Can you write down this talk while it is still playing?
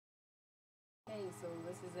So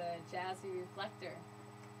this is a jazzy reflector.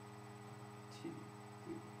 2,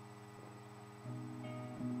 3, 4.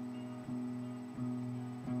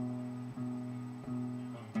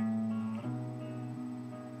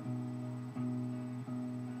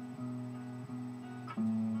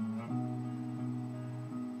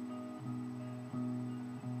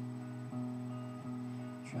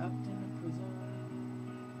 Trapped in a prison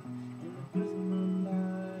of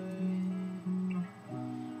light,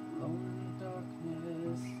 alone in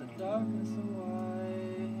the darkness of why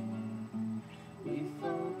we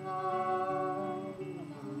fell in love,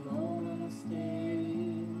 alone on the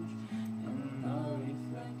stage in the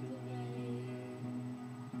reflected lake.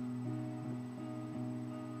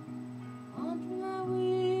 Entre la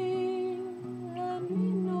vie et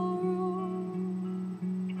nuit no room,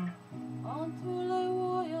 entre les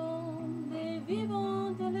royaumes des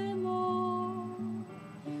vivants et les morts.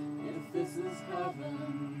 If this is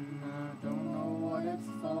heaven, I don't know what it's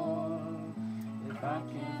for. If I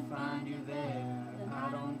can't find you there, then I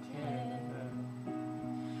don't care.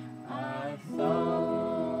 I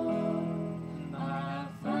thought I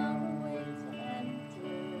found a way to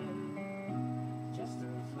enter, just a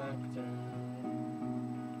reflector.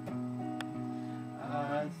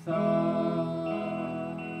 I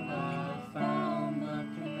thought I found the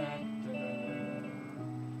connector,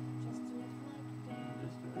 Just a reflector.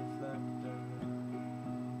 just a reflector.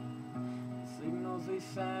 The signals we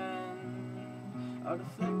send are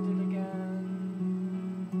deflected again.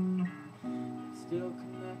 Still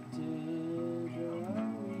connected, or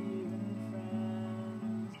are we even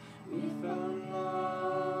friends? We fell in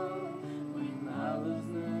love when I was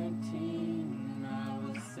 19 and I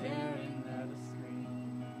was staring at a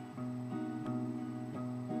screen.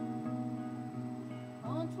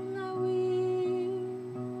 Entre la vie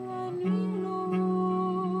et nuit no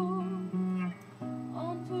room,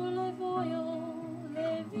 entre les voyants,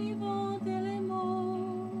 les vivants et les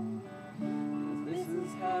morts. If this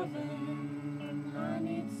is heaven, I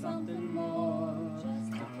need something more.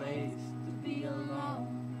 Just a place to be alone,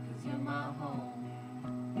 'cause you're my home.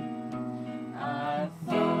 I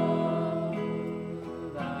thought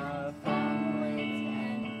I found a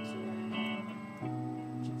way to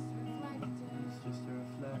enter, Just a reflector. it's just a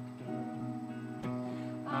reflector.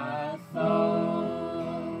 I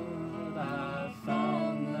thought I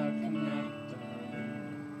found the connector,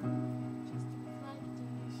 Just a reflector.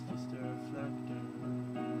 it's just a reflector.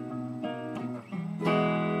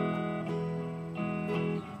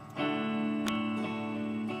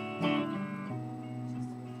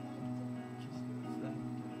 Just a reflector. Just a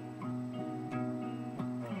reflector.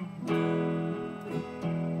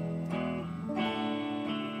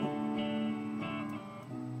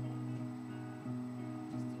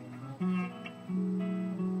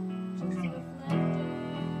 Just a reflector.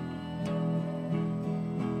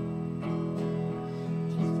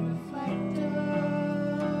 Just a reflector.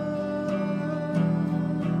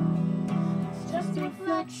 It's just a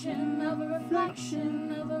reflection of a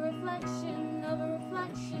reflection of a reflection of a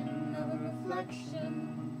reflection of a reflection.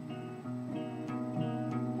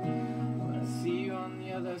 When I see you on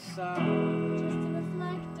the other Just side, a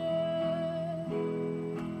reflector.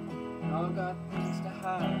 all got things to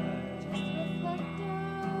hide. Just a reflector.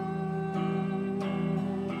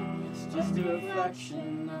 It's just a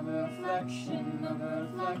reflection of a reflection of a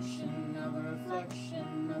reflection of a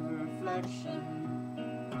reflection of a reflection.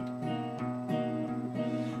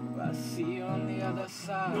 When I see you on the other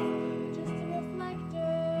side, Just a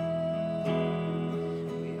reflector.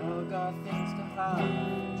 we all got things to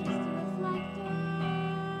hide. Just a reflector.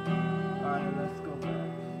 Alright, let's go back.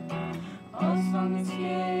 Our song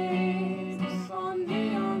escapes on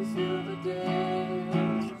neon silver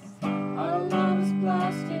days. Our love is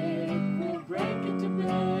plastic, we'll break it to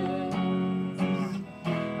bits.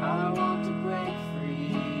 I want to break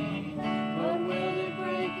free, but will they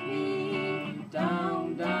break me?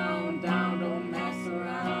 Down, down, down, don't mess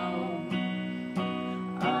around.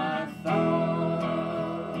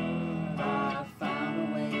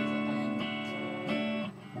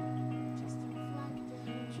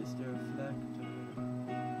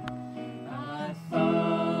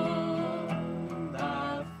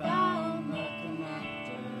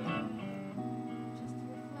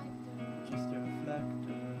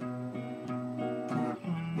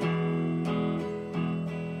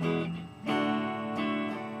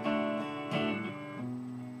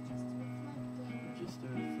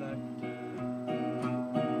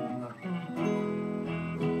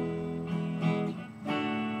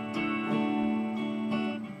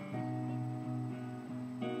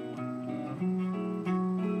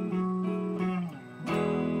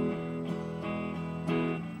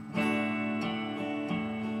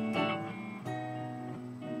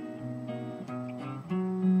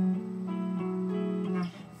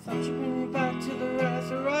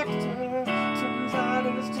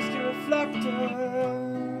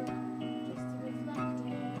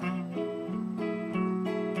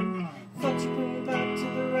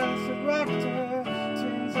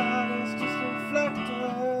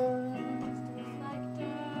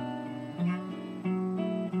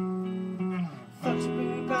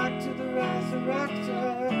 to the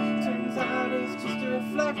resurrector. Turns out it's just a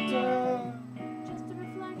reflector. Just a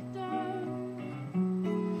reflector.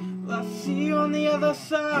 Well, I see you on the other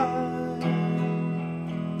side.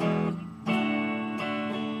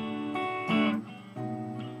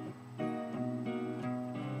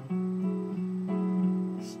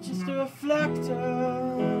 It's just a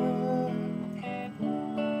reflector.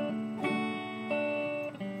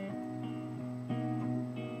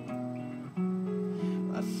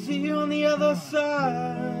 I see you on the other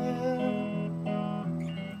side.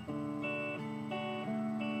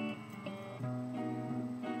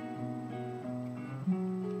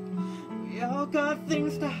 We all got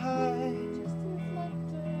things to hide. Just a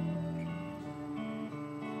reflector.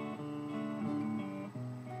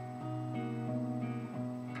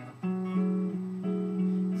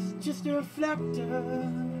 It's just a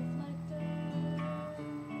reflector.